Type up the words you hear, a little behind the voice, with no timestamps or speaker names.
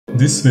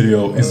this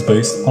video is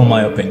based on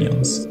my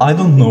opinions. I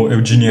don't know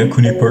Eugenia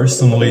Cooney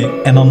personally,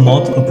 and I'm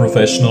not a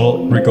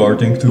professional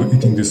regarding to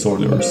eating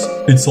disorders.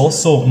 It's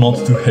also not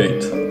to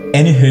hate.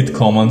 Any hate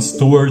comments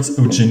towards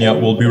Eugenia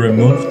will be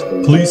removed.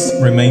 Please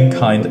remain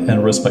kind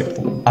and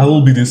respectful. I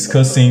will be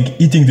discussing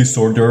eating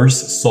disorders,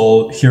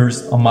 so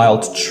here's a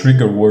mild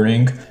trigger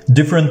warning.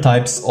 Different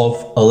types of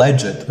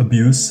alleged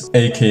abuse,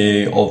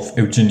 aka of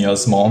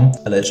Eugenia's mom,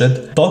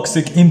 alleged.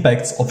 Toxic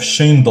impacts of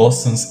Shane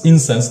Dawson's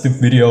insensitive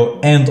video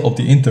and of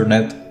the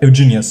internet.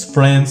 Eugenia's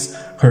friends,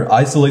 her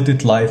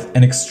isolated life,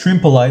 and extreme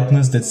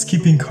politeness that's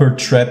keeping her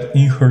trapped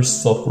in her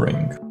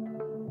suffering.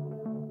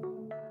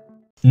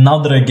 Now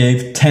that I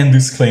gave 10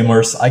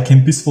 disclaimers, I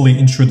can peacefully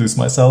introduce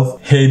myself.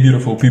 Hey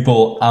beautiful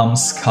people, I'm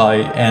Sky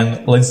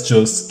and let's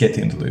just get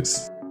into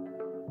this.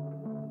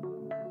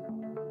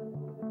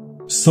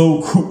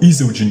 So, who is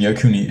Eugenia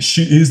Cooney?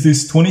 She is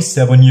this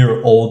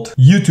 27-year-old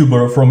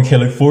YouTuber from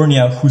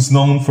California who's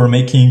known for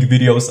making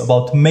videos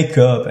about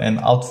makeup and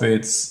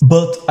outfits.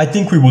 But I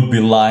think we would be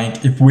lying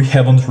if we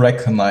haven't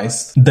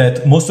recognized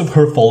that most of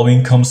her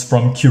following comes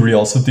from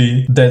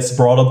curiosity that's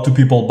brought up to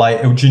people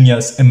by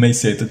Eugenia's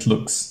emaciated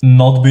looks.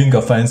 Not being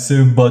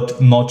offensive,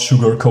 but not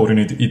sugarcoating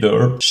it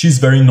either. She's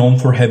very known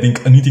for having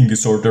an eating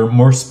disorder,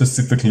 more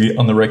specifically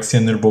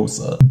anorexia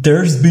nervosa.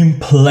 There's been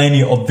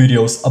plenty of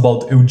videos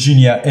about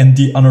Eugenia, and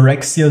the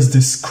anorexia's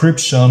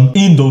description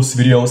in those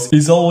videos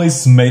is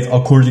always made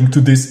according to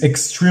this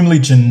extremely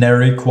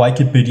generic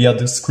Wikipedia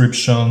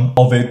description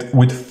of it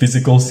with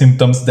physical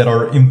symptoms that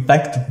are in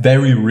fact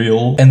very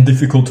real and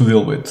difficult to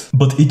deal with.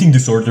 But eating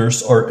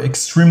disorders are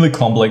extremely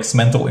complex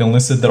mental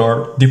illnesses that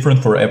are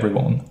different for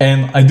everyone.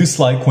 And I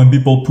dislike when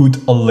people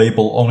put a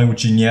label on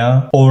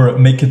Eugenia or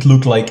make it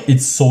look like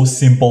it's so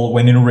simple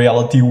when in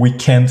reality we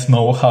can't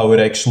know how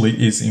it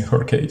actually is in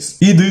her case.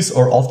 EDs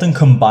are often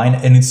combined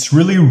and it's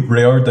really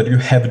rare that you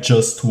have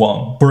just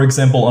one. For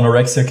example,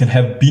 anorexia can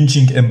have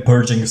binging and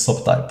purging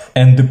subtype,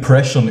 and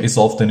depression is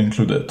often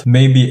included.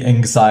 Maybe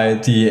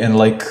anxiety and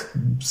like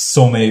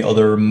so many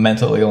other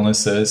mental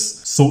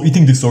illnesses. So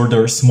eating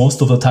disorders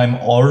most of the time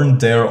aren't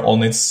there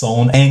on its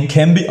own and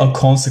can be a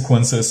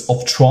consequences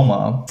of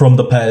trauma from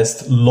the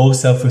past, low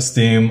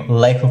self-esteem,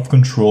 lack of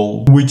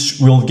control, which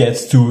we'll get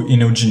to in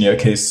Eugenia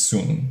case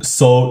soon.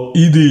 So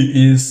ED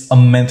is a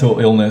mental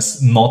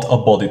illness, not a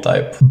body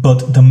type.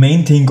 But the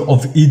main thing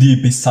of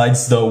ED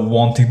besides the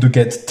wanting to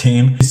get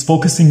thin is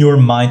focusing your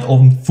mind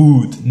on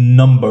food,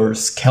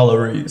 numbers,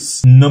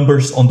 calories,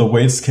 numbers on the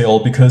weight scale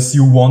because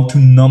you want to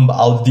numb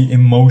out the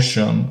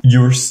emotion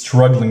you're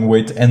struggling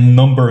with, and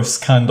numbers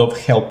kind of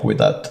help with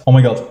that. Oh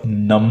my god,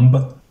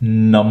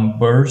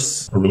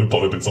 numbers. I really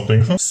thought I did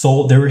something.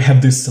 So there we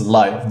have this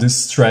life, this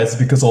stress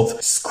because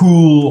of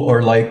school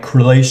or like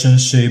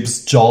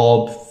relationships,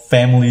 job,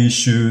 family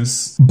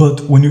issues.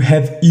 But when you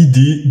have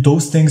ED,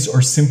 those things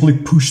are simply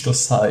pushed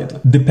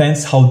aside.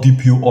 Depends how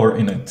deep you are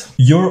in it.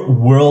 Your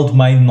world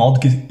might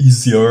not get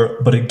easier,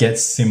 but it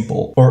gets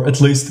simple, or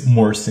at least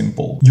more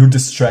simple. You're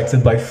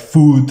distracted by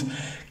food,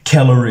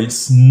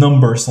 calories,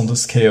 numbers on the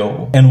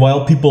scale. And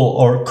while people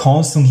are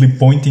constantly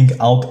pointing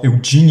out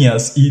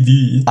Eugenia's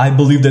ED, I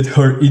believe that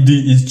her ED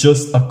is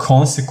just a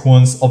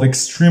consequence of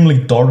extremely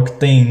dark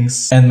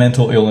things and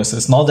mental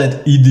illnesses. Not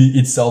that ED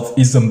itself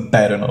isn't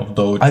bad enough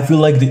though. I feel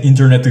like the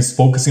internet is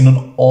focusing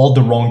on all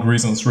the wrong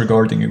reasons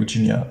regarding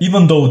Eugenia,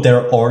 even though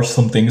there are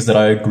some things that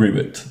I agree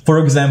with. For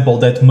example,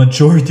 that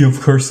majority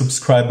of her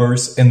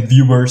subscribers and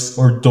viewers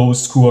are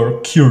those who are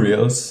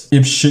curious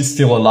if she's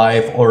still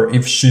alive or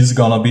if she's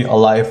gonna be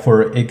alive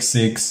for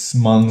 6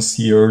 months,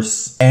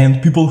 years,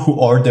 and people who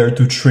are there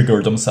to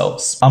trigger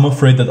themselves. I'm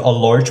afraid that a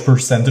large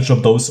percentage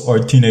of those are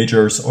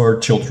teenagers or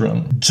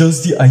children.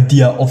 Just the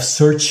idea of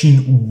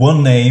searching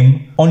one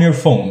name on your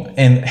phone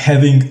and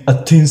having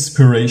a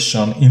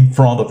inspiration in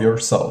front of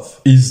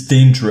yourself is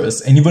dangerous,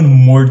 and even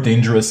more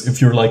dangerous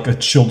if you're like a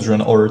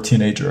children or a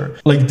teenager.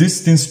 Like,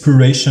 this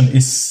inspiration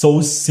is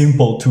so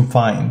simple to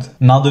find.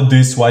 Now that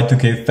this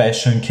Y2K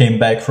fashion came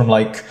back from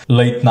like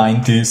late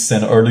 90s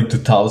and early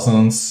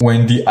 2000s,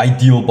 when the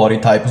ideal body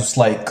type was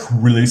like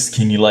really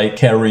skinny, like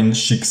Karen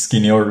chic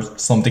skinny or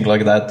something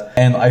like that.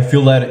 And I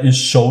feel that it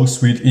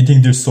shows with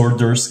eating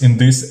disorders in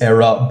this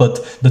era.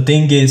 But the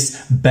thing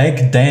is,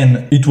 back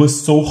then it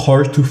was so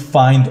hard to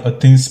find an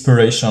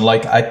inspiration.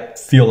 Like, I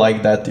feel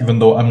like that even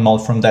though I'm not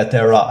from that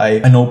era,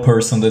 I know a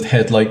person that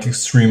had like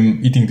extreme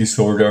eating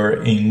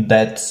disorder in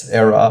that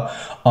era.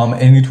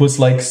 And it was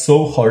like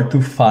so hard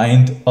to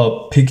find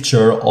a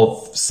picture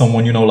of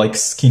someone, you know, like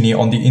skinny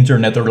on the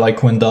internet, or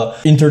like when the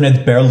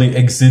internet barely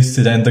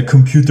existed and the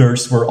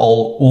computers were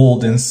all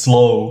old and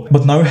slow.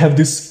 But now you have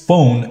this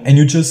phone and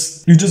you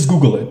just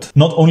Google it.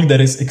 Not only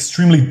that, it's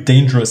extremely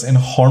dangerous and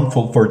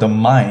harmful for the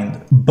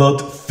mind. but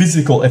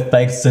physical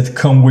effects that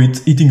come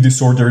with eating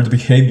disordered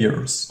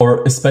behaviors,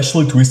 or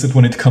especially twisted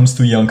when it comes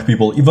to young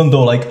people. Even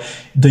though like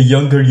the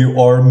younger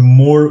you are,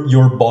 more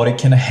your body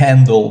can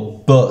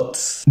handle,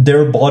 but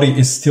their body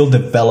is still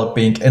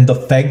developing, and the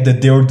fact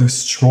that they're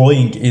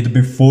destroying it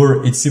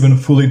before it's even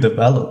fully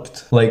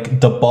developed, like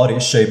the body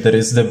shape that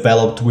is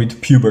developed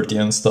with puberty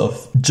and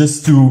stuff,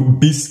 just to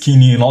be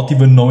skinny, not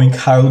even knowing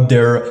how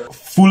their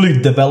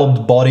fully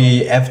developed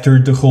body after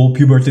the whole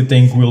puberty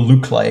thing will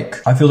look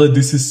like. I feel that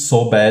this is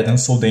so bad and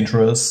so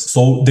dangerous.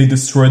 So they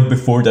destroyed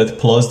before that,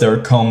 plus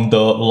there come the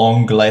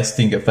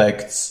long-lasting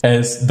effects,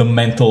 as the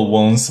mental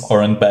ones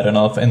aren't bad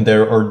enough, and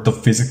there are the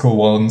physical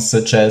ones,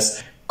 such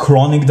as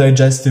chronic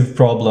digestive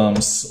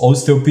problems,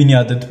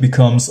 osteopenia that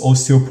becomes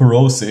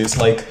osteoporosis,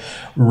 like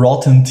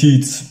rotten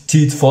teeth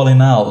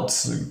falling out,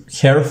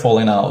 hair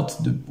falling out,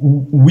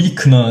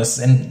 weakness,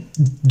 and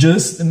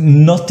just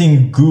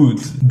nothing good.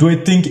 Do I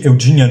think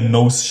Eugenia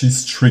knows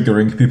she's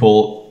triggering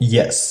people?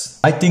 Yes.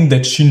 I think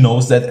that she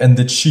knows that, and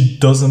that she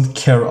doesn't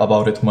care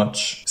about it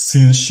much,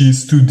 since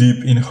she's too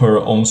deep in her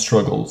own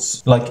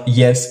struggles. Like,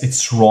 yes,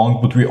 it's wrong,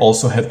 but we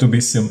also have to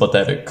be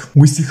sympathetic.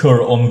 We see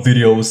her on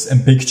videos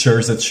and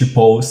pictures that she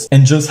posts,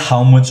 and just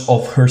how much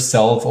of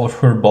herself, of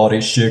her body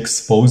she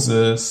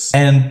exposes.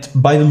 And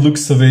by the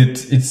looks of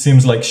it, it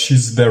seems like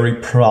she's very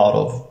proud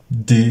of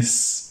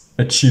this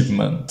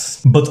achievement.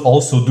 But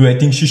also, do I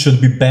think she should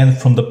be banned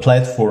from the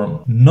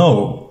platform?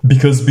 No,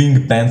 because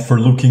being banned for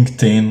looking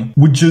thin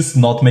would just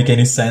not make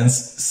any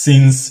sense,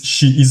 since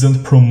she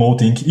isn't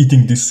promoting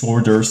eating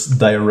disorders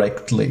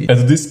directly.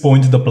 At this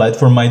point, the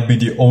platform might be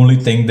the only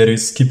thing that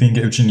is keeping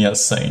Eugenia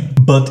sane.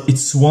 But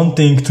it's one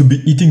thing to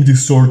be eating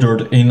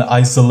disordered in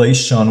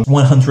isolation,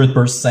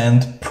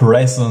 100%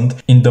 present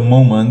in the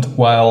moment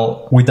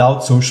while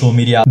without social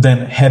media,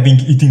 than having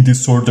eating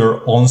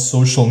disorder on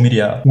social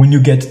media, when you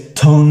get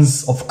tons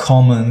of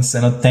comments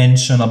and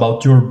attention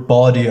about your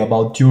body,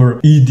 about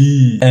your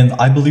ED. And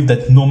I believe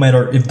that no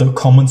matter if the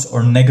comments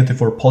are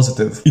negative or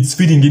positive, it's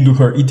feeding into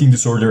her eating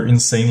disorder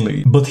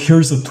insanely. But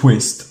here's a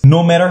twist.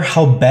 No matter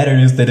how bad it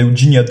is that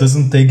Eugenia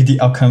doesn't take the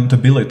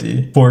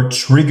accountability for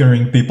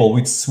triggering people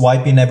with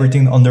swiping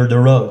everything under the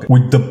rug,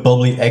 with the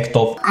bubbly act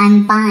of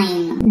 "I'm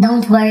fine,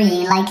 don't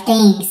worry," like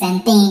things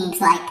and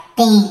things, like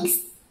things,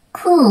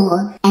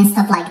 cool, and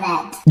stuff like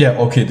that. Yeah,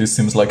 okay, this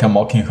seems like I'm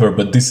mocking her,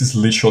 but this is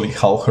literally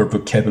how her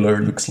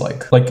vocabulary looks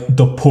like. Like,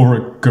 the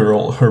poor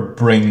girl, her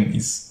brain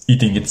is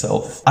eating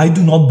itself. I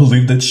do not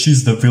believe that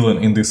she's the villain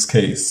in this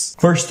case.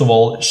 First of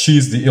all,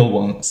 she's the ill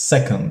one.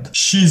 Second,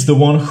 she's the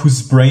one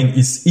whose brain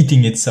is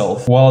eating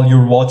itself while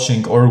you're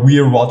watching, or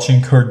we're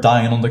watching her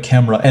dying on the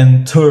camera.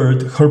 And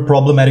third, her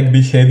problematic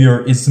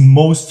behavior is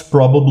most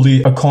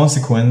probably a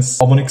consequence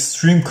of an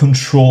extreme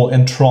control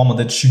and trauma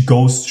that she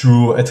goes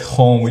through at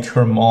home with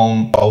her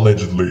mom.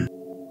 Allegedly.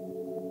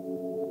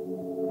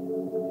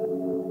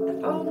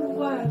 Oh,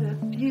 what a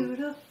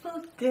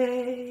beautiful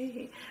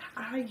day.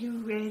 Are you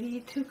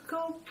ready to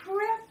go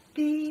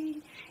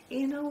preppy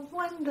in a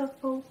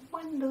wonderful,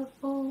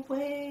 wonderful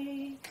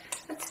way?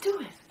 Let's do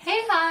it.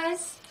 Hey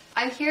guys!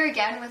 I'm here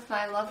again with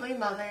my lovely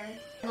mother.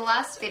 In the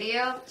last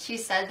video, she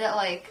said that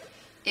like,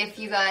 if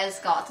you guys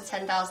got to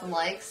 10,000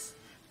 likes,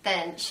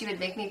 then she would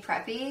make me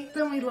preppy.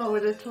 Then we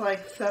lowered it to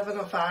like 7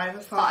 or 5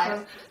 or something.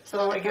 5.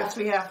 So I guess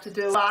we have to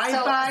do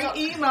bye-bye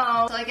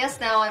emo. So I guess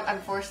now I'm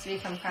forced to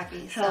become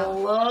preppy. So.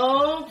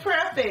 Hello,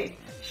 preppy.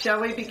 Shall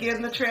we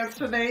begin the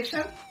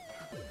transformation?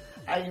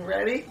 Are you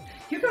ready?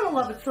 You're going to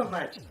love it so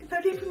much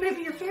that even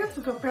maybe your fans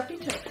will go preppy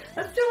too.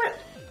 Let's do it.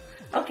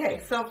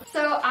 Okay, so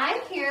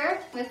I'm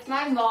here with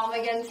my mom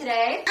again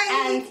today,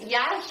 and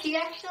yeah, she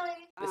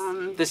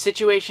actually... The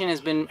situation has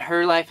been,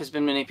 her life has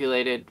been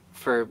manipulated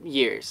for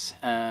years,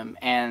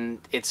 and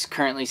it's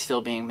currently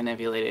still being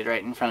manipulated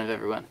right in front of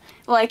everyone.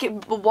 Like,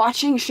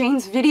 watching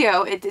Shane's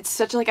video, it's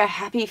such like a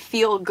happy,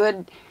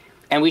 feel-good...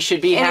 And we should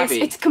be happy.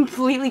 It's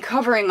completely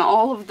covering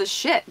all of the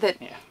shit that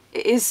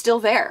is still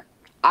there,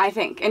 I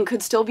think, and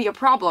could still be a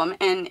problem,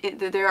 and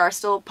there are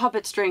still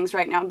puppet strings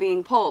right now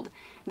being pulled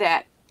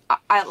that...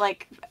 I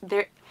like,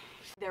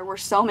 there were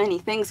so many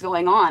things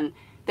going on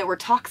that were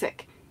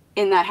toxic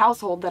in that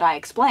household that I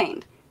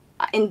explained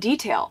in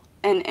detail,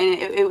 and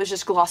it was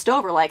just glossed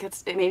over, like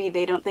maybe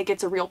they don't think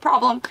it's a real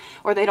problem,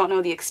 or they don't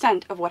know the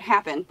extent of what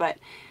happened. But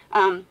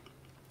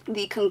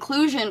the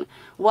conclusion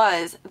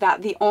was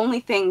that the only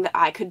thing that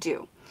I could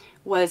do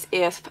was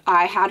if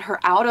I had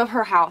her out of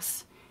her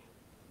house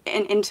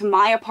and into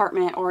my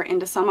apartment or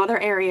into some other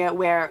area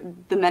where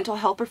the mental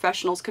health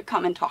professionals could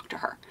come and talk to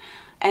her,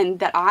 and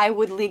that I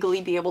would legally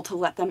be able to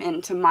let them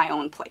into my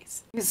own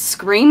place. He was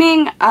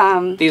screaming.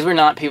 These were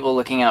not people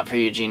looking out for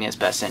Eugenia's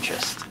best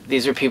interest.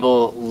 These are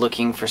people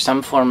looking for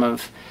some form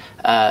of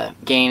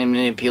gain and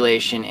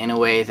manipulation in a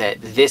way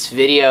that this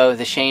video,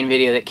 the Shane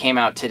video that came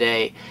out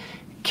today,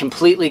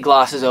 completely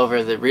glosses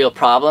over the real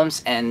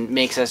problems and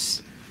makes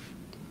us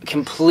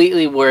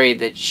completely worried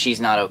that she's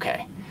not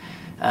okay.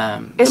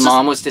 The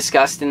mom was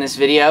discussed in this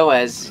video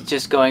as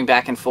just going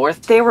back and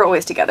forth. They were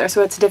always together,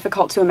 so it's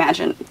difficult to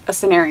imagine a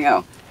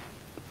scenario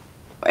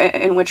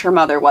in which her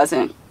mother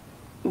wasn't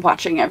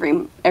watching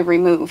every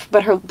move,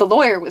 but the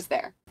lawyer was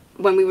there.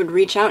 When we would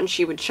reach out and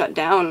she would shut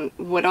down,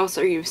 what else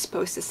are you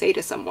supposed to say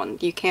to someone?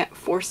 You can't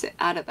force it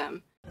out of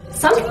them.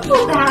 Some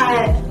people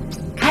that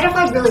kind of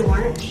like really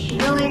weren't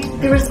really,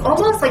 there was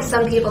almost like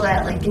some people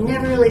that like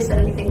never really said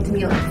anything to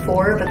me like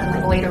before, but then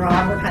like later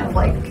on were kind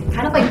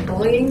of like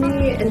bullying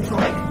me into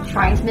like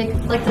trying to make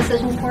like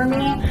decisions for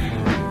me,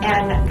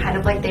 and kind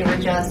of like they were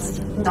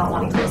just not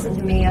wanting to listen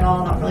to me at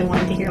all, not really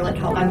wanting to hear like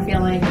how I'm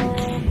feeling,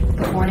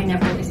 but Morning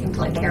never really seemed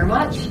to like care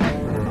much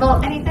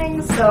about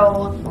anything,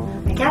 so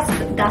I guess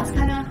that's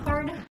kind of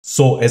hard.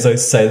 So as I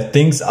said,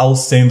 things I'll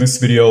say in this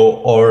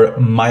video are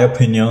my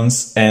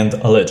opinions and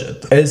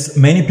alleged. As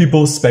many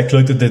people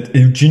speculated that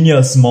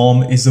Eugenia's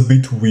mom is a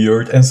bit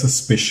weird and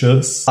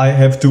suspicious, I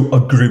have to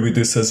agree with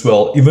this as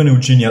well. Even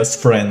Eugenia's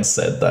friend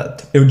said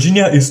that.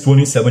 Eugenia is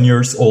 27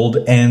 years old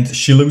and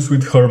she lives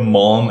with her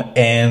mom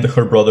and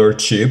her brother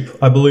Chip,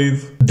 I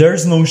believe.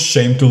 There's no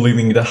shame to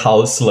leaving the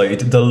house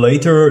late. The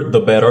later, the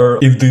better,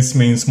 if this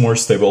means more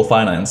stable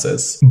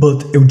finances.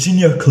 But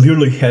Eugenia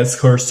clearly has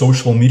her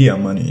social media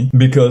money,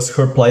 because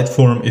her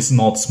platform is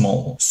not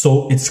small.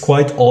 So it's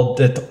quite odd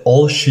that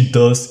all she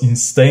does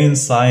is stay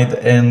inside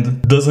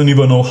and doesn't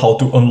even know how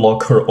to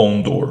unlock her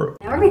own door.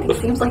 Now everything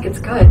seems like it's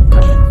good.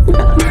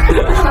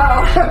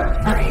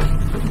 Alright.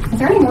 Is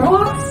there any more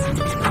locks?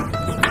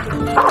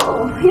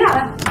 Oh,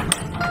 yeah.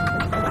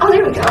 Oh,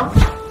 there we go.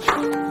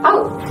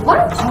 Oh,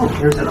 what? Oh,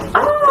 here's an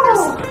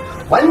Oh!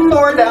 one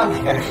more down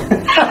here.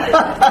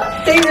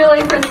 They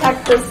really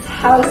protect this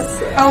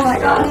house. Oh my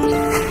gosh.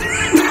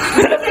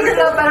 I figured it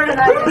out better than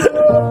I did.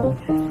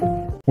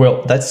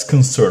 Well, that's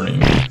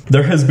concerning.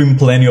 There has been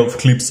plenty of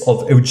clips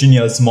of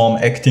Eugenia's mom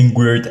acting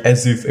weird,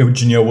 as if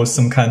Eugenia was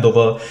some kind of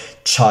a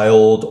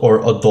child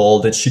or a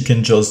doll that she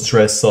can just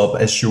dress up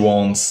as she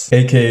wants,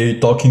 aka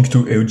talking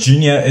to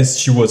Eugenia as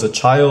she was a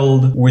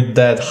child with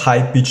that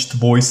high-pitched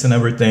voice and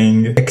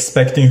everything,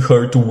 expecting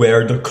her to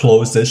wear the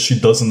clothes that she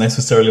doesn't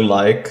necessarily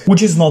like,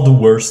 which is not the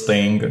worst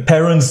thing.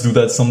 Parents do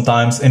that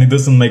sometimes and it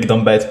doesn't make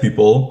them bad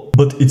people,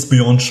 but it's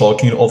beyond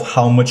shocking of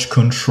how much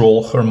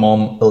control her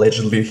mom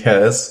allegedly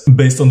has,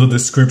 based on the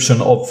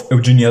description of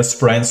Eugenia's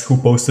friends who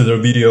posted a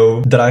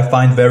video that I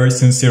find very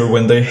sincere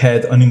when they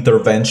had an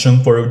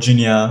intervention for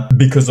Eugenia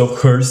because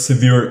of her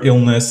severe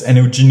illness, and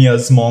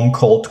Eugenia's mom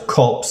called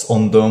cops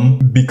on them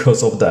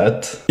because of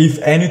that. If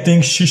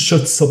anything, she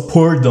should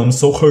support them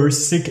so her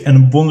sick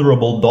and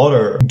vulnerable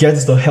daughter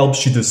gets the help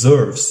she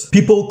deserves.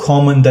 People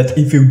comment that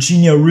if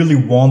Eugenia really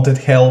wanted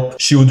help,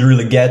 she would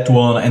really get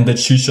one and that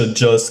she should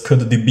just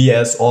cut the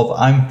BS of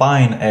 "I'm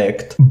fine"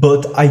 act.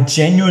 But I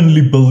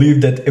genuinely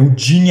believe that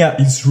Eugenia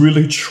is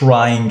really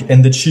trying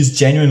and that she's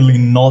genuinely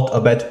not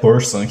a bad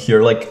person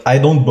here. Like, I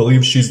don't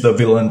believe she's the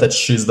villain, that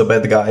she's the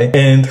bad guy.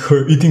 And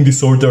her eating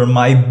disorder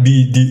might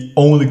be the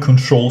only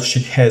control she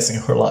has in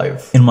her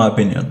life, in my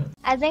opinion.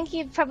 I think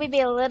you'd probably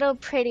be a little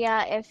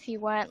prettier if you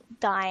weren't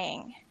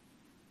dying.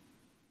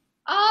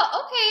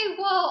 Okay,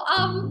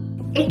 well,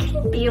 it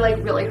can be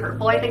like really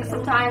hurtful, I think,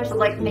 sometimes, to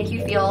like make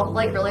you feel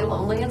like really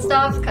lonely and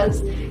stuff,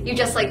 because you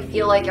just like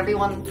feel like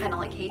everyone kind of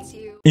like hates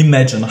you.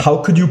 Imagine, how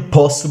could you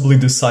possibly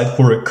decide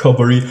for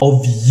recovery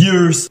of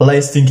years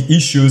lasting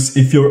issues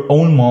if your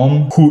own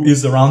mom, who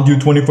is around you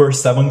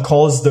 24/7,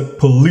 calls the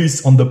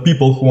police on the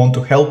people who want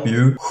to help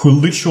you, who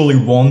literally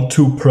want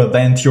to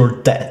prevent your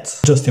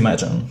death? Just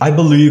imagine. I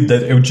believe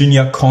that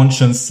Eugenia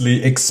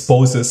consciously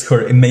exposes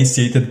her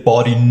emaciated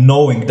body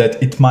knowing that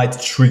it might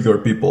trigger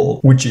people,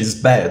 which is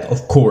bad,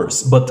 of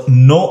course, but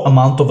no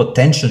amount of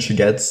attention she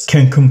gets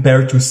can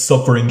compare to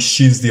suffering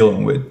she's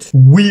dealing with.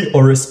 We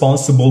are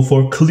responsible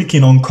for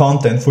clicking on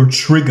content, for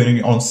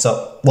triggering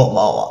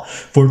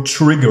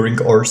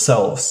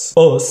ourselves.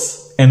 Us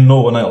and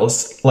no one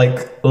else.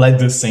 Like, let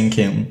this sink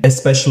in.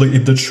 Especially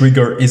if the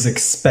trigger is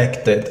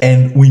expected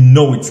and we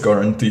know it's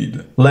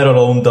guaranteed. Let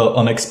alone the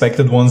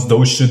unexpected ones,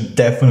 those should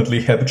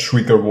definitely have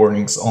trigger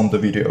warnings on the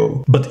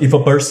video. But if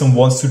a person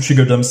wants to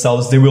trigger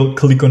themselves, they will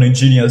click on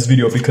Eugenia's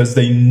video because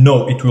they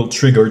know it will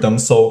trigger them.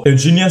 So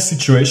Eugenia's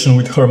situation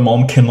with her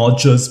mom cannot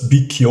just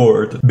be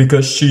cured,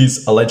 because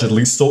she's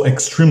allegedly so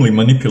extremely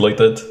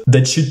manipulated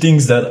that she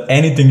thinks that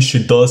anything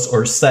she does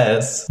or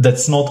says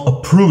that's not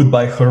approved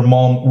by her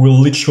mom will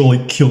literally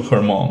kill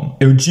her mom.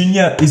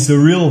 Eugenia is a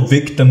real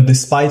victim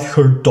despite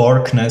her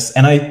darkness,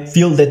 and I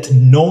feel that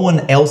no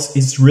one else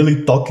is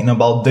really talking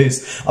about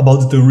this,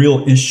 about the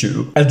real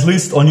issue. At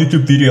least on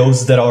YouTube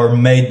videos that are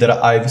made that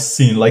I've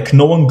seen, like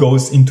no one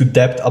goes into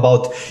depth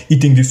about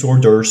eating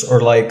disorders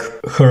or like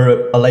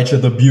her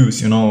alleged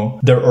abuse, you know.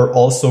 There are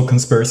also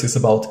conspiracies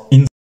about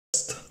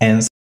incest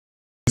and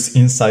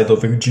inside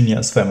of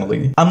Eugenia's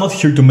family. I'm not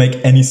here to make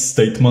any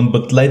statement,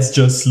 but let's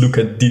just look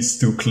at these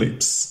two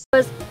clips. It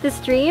was this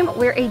dream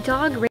where a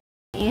dog ran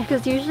me,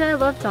 because usually I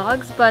love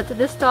dogs, but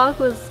this dog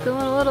was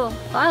going a little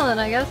violent,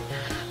 I guess.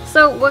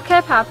 So what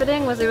kept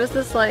happening was there was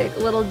this like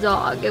little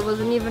dog. It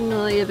wasn't even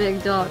really a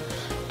big dog,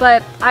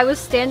 but I was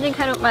standing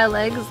kind of with my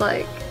legs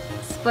like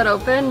split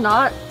open,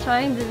 not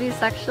trying to be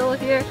sexual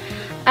here,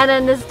 And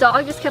then this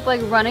dog just kept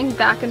like running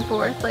back and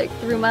forth like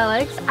through my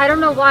legs. I don't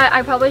know why.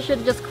 I probably should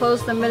have just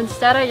closed them, but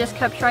instead I just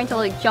kept trying to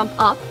like jump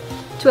up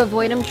to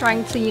avoid him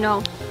trying to, you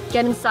know,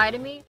 get inside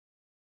of me.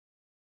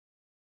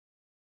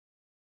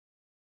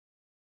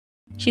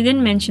 She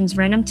then mentions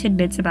random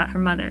tidbits about her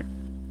mother.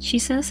 She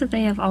says that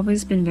they have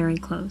always been very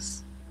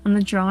close. On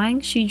the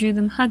drawing, she drew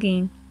them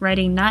hugging,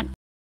 writing "not"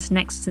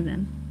 next to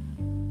them.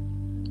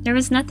 There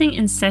was nothing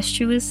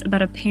incestuous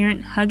about a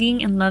parent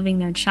hugging and loving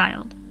their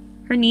child.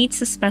 Her need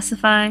to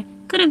specify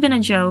could have been a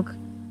joke,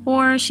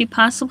 or she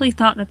possibly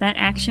thought that that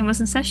action was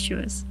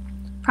incestuous,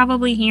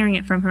 probably hearing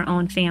it from her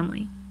own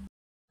family.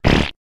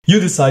 You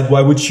decide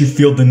why would she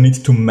feel the need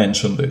to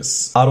mention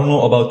this. I don't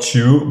know about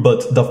you,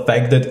 but the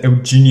fact that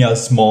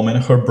Eugenia's mom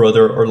and her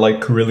brother are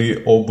like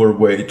really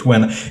overweight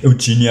when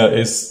Eugenia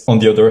is, on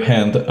the other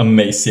hand,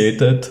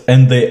 emaciated,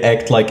 and they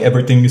act like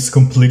everything is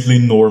completely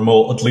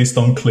normal, at least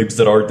on clips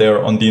that are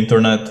there on the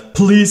internet.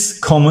 Please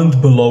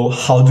comment below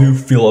how do you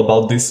feel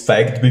about this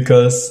fact,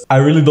 because I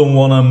really don't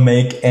want to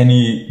make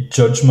any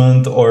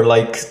judgment or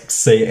like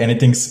say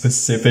anything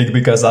specific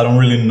because I don't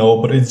really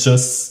know, but it's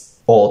just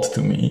odd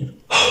to me.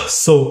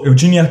 So,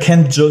 Eugenia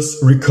can't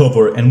just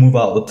recover and move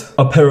out.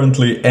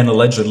 Apparently and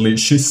allegedly,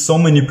 she's so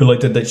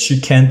manipulated that she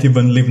can't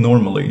even live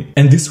normally.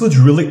 And this would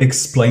really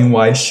explain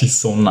why she's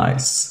so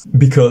nice.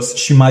 Because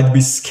she might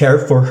be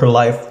scared for her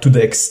life to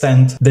the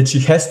extent that she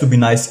has to be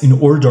nice in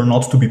order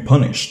not to be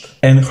punished.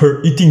 And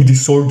her eating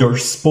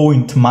disorder's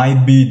point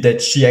might be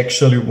that she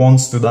actually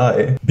wants to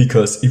die.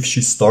 Because if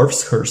she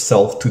starves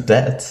herself to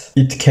death,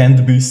 it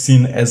can't be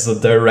seen as a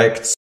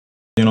direct,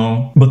 you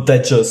know, but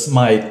that's just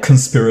my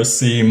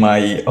conspiracy, my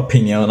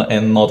opinion,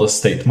 and not a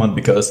statement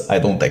because I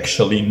don't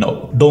actually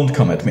know. Don't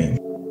come at me.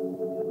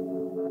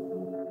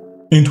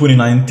 In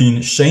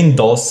 2019, Shane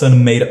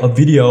Dawson made a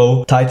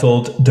video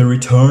titled The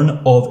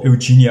Return of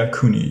Eugenia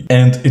Cooney,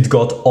 and it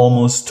got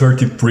almost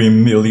 33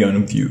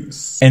 million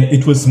views. And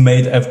it was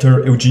made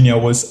after Eugenia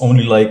was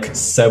only like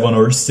 7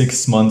 or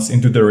 6 months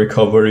into the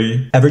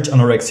recovery. Average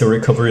anorexia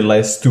recovery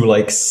lasts to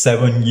like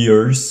 7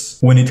 years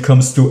when it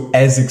comes to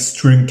as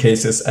extreme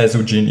cases as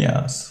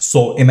Eugenia's.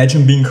 So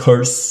imagine being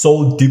hurt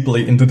so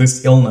deeply into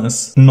this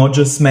illness, not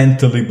just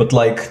mentally, but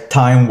like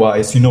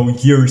time-wise, you know,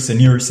 years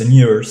and years and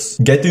years.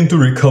 Get into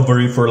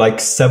recovery for like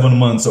 7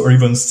 months or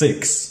even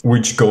 6,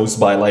 which goes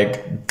by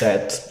like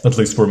that, at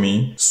least for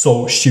me.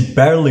 So she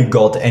barely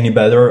got any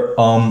better,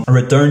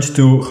 returned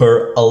to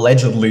her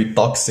allegedly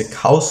toxic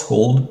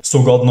household,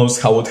 so God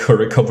knows how would her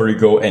recovery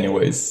go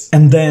anyways.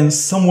 And then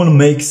someone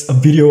makes a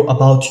video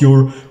about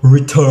your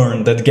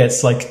return that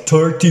gets like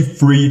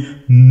 33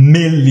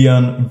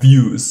 million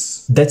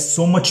views. That's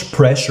so much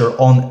pressure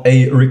on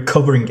a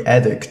recovering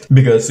addict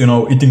because, you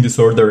know, eating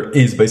disorder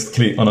is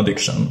basically an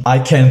addiction. I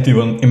can't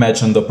even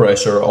imagine the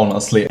pressure,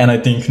 honestly, and I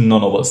think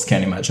none of us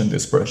can imagine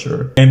this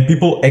pressure. And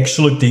people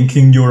actually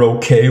thinking you're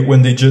okay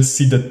when they just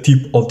see the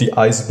tip of the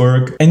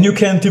iceberg, and you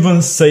can't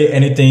even say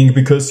anything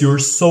because you're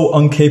so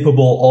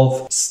incapable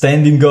of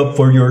standing up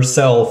for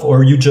yourself,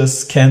 or you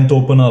just can't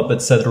open up,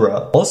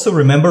 etc. Also,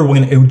 remember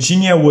when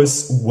Eugenia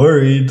was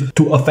worried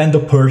to offend a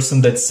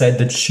person that said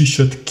that she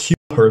should kill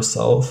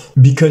herself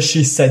because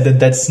she said that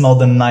that's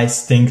not a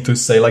nice thing to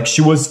say. Like,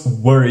 she was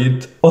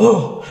worried.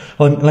 Oh,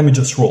 let me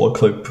just roll a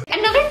clip.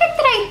 Another thing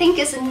that I think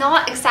is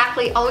not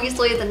exactly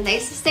obviously the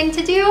nicest thing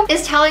to do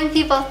is telling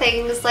people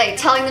things like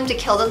telling them to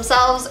kill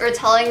themselves, or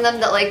telling them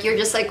that like you're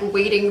just like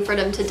waiting for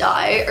them to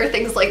die, or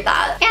things like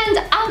that. And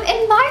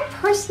in my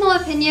personal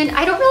opinion,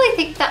 I don't really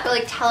think that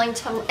like telling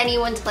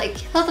anyone to like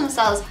kill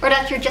themselves, or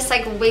that you're just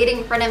like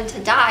waiting for them to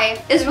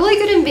die, is really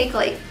gonna make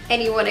like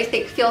anyone, I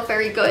think, feel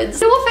very good.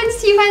 So no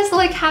offense to you guys to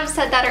like have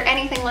said that or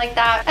anything like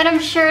that. And I'm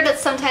sure that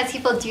sometimes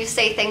people do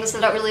say things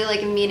without really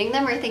like meaning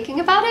them or thinking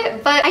about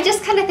it, but I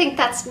just kind of think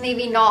that's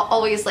maybe not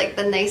always like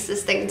the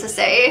nicest thing to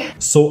say.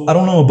 So I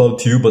don't know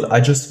about you, but I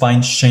just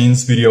find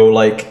Shane's video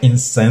like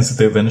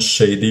insensitive and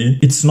shady.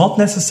 It's not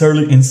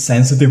necessarily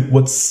insensitive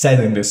what's said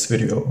in this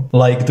video.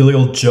 Like the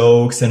little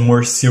jokes and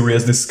more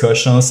serious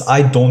discussions,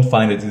 I don't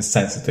find it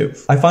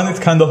insensitive. I find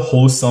it kind of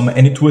wholesome,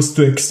 and it was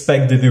to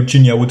expect that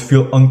Eugenia would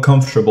feel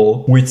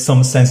uncomfortable with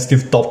some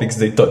sensitive topics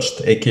they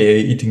touched, aka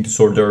eating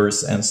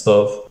disorders and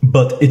stuff.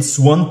 But it's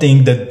one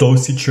thing that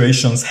those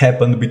situations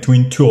happened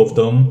between two of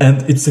them,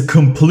 and it's a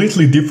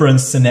completely different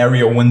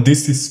scenario when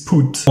this is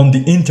put on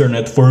the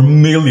internet for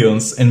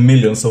millions and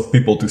millions of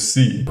people to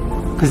see.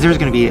 Because there's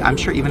going to be, I'm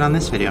sure even on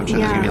this video, I'm sure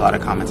there's going to be a lot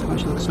of comments like, oh,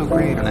 she looks so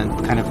great, and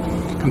then kind of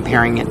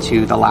comparing it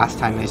to the last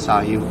time they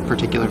saw you,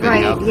 particular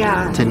video,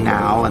 to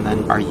now, and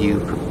then are you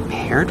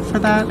prepared for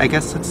that? I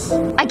guess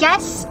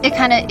it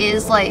kind of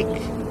is like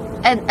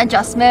an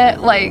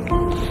adjustment, like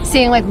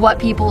seeing like what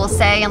people will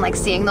say and like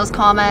seeing those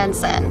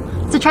comments,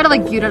 and to try to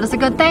like view it as a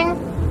good thing,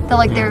 that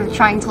like they're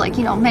trying to like,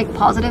 you know, make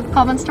positive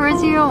comments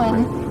towards you,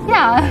 and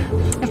yeah,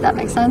 if that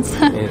makes sense.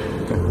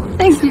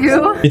 Thank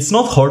you. It's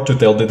not hard to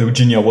tell that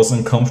Eugenia was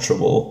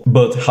uncomfortable,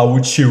 but how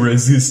would she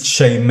resist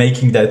Shane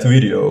making that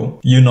video?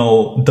 You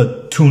know,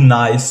 the too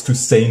nice to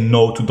say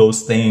no to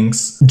those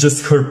things,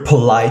 just her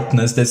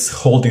politeness that's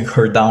holding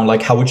her down.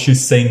 Like, how would she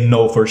say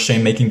no for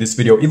Shane making this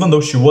video, even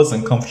though she was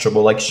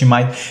uncomfortable? Like, she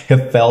might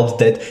have felt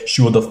that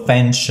she would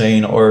offend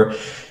Shane, or,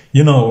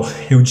 you know,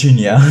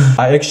 Eugenia.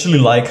 I actually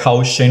like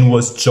how Shane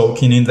was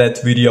joking in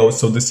that video,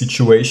 so the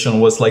situation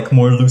was like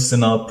more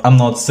loosen up. I'm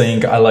not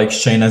saying I like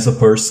Shane as a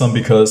person,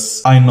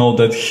 because I know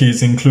that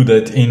he's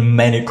included in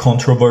many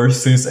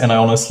controversies, and I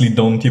honestly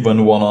don't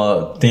even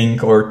wanna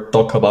think or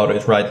talk about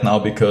it right now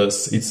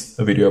because it's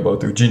a video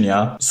about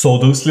Eugenia. So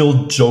those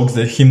little jokes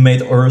that he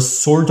made are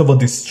sort of a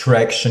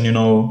distraction, you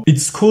know.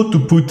 It's cool to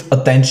put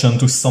attention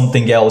to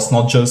something else,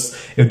 not just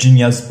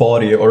Eugenia's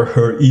body or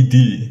her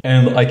ED.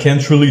 And I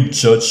can't really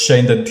judge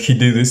Shane that he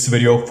did this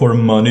video for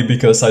money,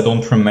 because I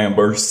don't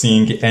remember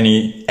seeing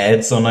any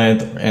ads on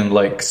it and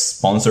like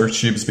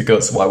sponsorships,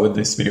 because why would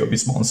this video be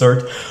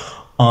sponsored?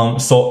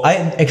 So I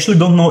actually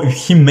don't know if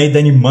he made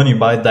any money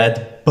by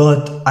that,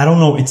 but I don't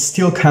know, it's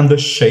still kinda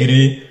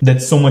shady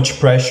that so much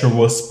pressure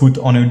was put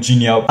on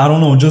Eugenia. I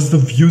don't know, just the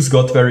views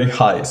got very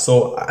high,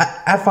 so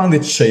I found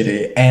it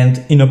shady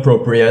and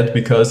inappropriate,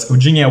 because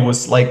Eugenia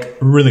was like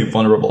really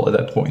vulnerable at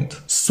that point.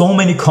 So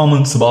many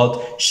comments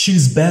about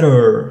she's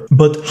better,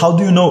 but how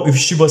do you know if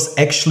she was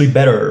actually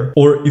better,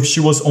 or if she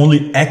was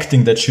only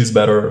acting that she's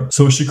better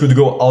so she could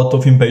go out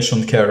of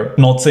inpatient care?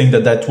 Not saying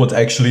that that would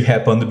actually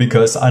happen,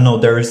 because I know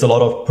there is a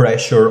lot of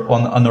pressure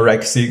on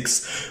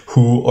anorexics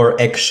who are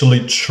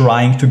actually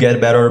trying to get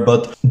better,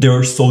 but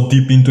they're so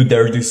deep into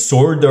their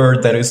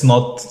disorder that it's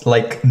not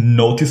like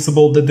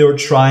noticeable that they're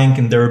trying,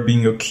 and they're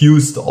being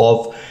accused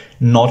of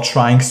not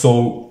trying.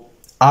 So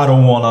I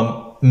don't want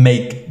to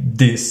make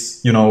this,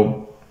 you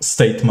know,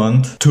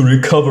 statement. To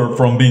recover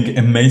from being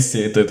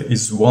emaciated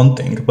is one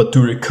thing, but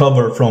to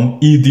recover from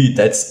ED,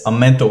 that's a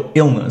mental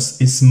illness,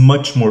 is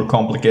much more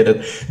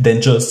complicated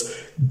than just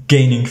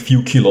gaining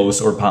few kilos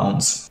or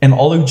pounds. And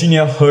all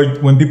Eugenia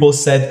heard when people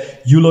said,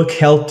 "You look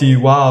healthy,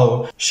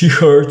 wow," she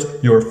heard,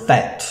 "You're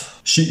fat."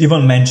 She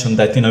even mentioned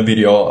that in a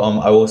video.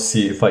 I will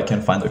see if I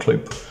can find the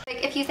clip.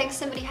 Like, if you think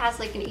somebody has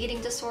like an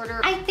eating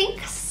disorder, I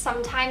think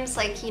sometimes,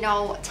 like, you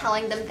know,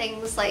 telling them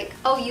things like,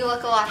 "Oh, you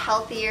look a lot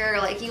healthier,"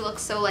 like, "You look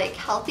so like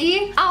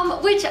healthy,"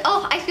 which,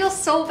 oh, I feel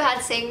so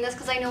bad saying this,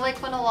 because I know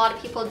like when a lot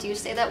of people do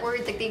say that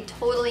word, like they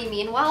totally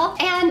mean well,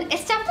 and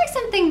it's definitely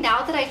something now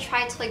that I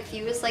try to like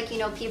view as like, you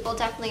know, people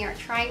definitely aren't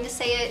trying to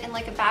say it in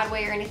like a bad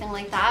way or anything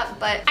like that.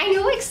 But I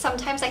know like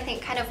sometimes I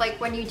think kind of like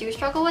when you do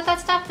struggle with that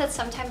stuff, that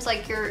sometimes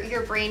like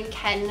your brain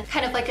can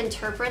kind of like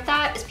interpret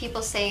that as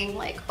people saying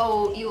like,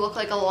 "Oh, you look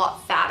like a lot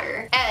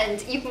fatter,"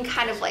 and you can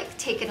kind of like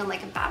take it in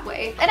like a bad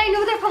way. And I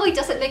know that probably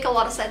doesn't make a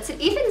lot of sense, and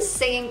even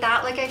saying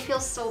that, like, I feel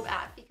so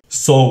bad.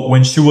 So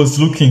when she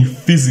was looking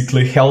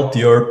physically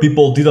healthier,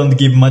 people didn't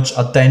give much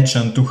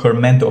attention to her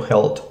mental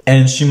health.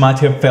 And she might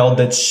have felt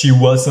that she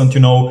wasn't, you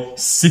know,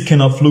 sick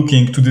enough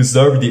looking to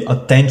deserve the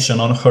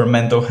attention on her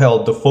mental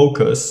health, the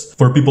focus,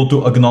 for people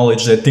to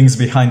acknowledge that things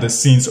behind the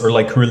scenes are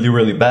like really,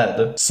 really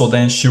bad. So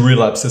then she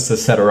relapses,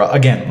 etc.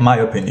 Again, my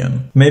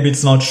opinion. Maybe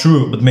it's not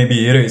true, but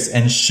maybe it is,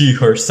 and she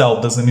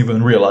herself doesn't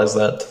even realize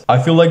that.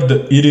 I feel like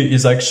the ED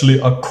is actually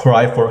a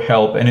cry for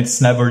help, and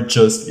it's never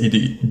just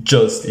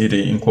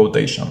ED in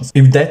quotations.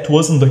 If that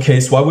wasn't the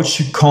case, why would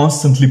she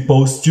constantly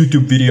post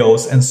YouTube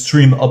videos and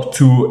stream up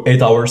to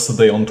 8 hours a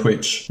day on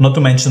Twitch? Not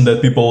to mention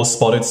that people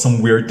spotted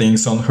some weird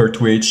things on her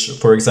Twitch,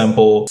 for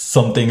example,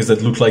 some things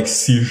that look like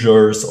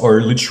seizures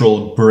or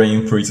literal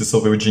brain freezes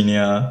of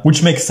Eugenia,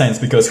 which makes sense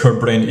because her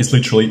brain is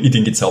literally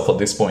eating itself at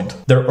this point.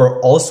 There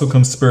are also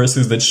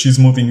conspiracies that she's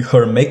moving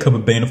her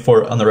makeup bin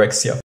for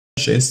anorexia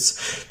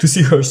fascists to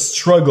see her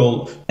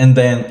struggle and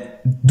then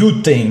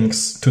do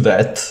things to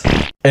that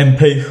and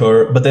pay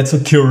her, but that's a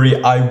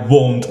theory I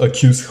won't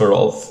accuse her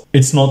of.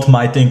 It's not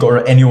my thing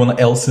or anyone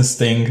else's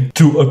thing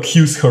to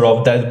accuse her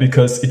of that,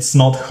 because it's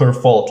not her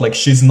fault. Like,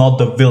 she's not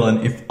the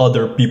villain if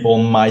other people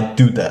might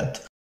do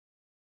that.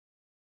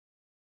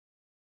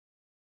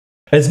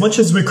 As much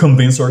as we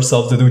convince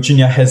ourselves that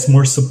Eugenia has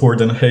more support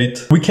than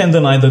hate, we can't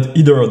deny that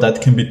either of that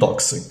can be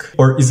toxic.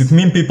 Or is it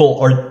mean people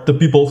or the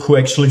people who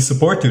actually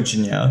support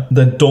Eugenia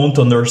that don't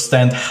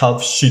understand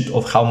half shit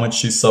of how much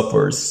she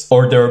suffers?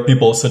 Or there are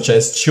people such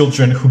as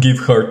children who give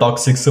her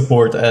toxic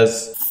support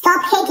as,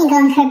 "Stop hating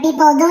on her,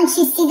 people, don't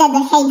you see that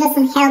the hate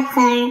doesn't help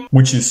her?"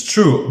 Which is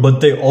true,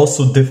 but they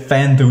also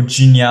defend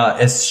Eugenia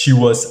as she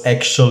was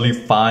actually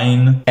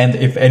fine, and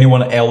if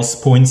anyone else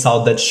points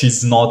out that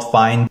she's not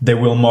fine, they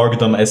will mark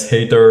them as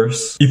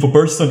haters. If a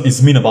person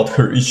is mean about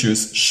her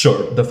issues,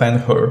 sure,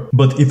 defend her.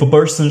 But if a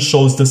person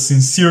shows the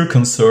sincere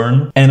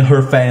concern, and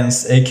her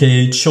fans,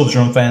 aka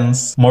children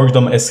fans, mark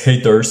them as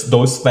haters,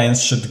 those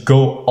fans should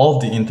go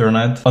off the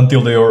internet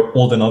until they are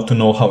old enough to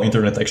know how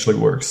internet actually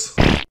works.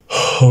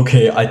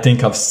 Okay, I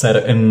think I've said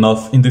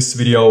enough in this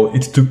video.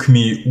 It took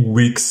me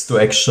weeks to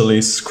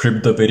actually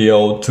script the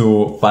video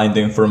to find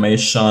the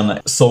information.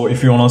 So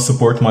if you want to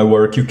support my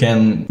work, you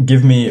can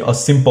give me a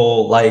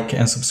simple like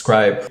and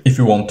subscribe if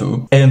you want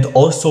to. And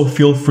also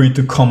feel free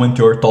to comment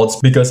your thoughts,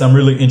 because I'm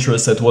really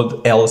interested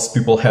what else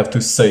people have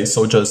to say.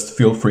 So just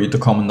feel free to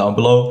comment down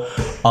below.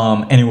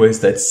 Anyways,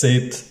 that's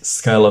it.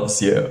 Sky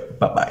loves you.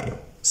 Bye bye.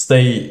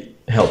 Stay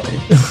healthy.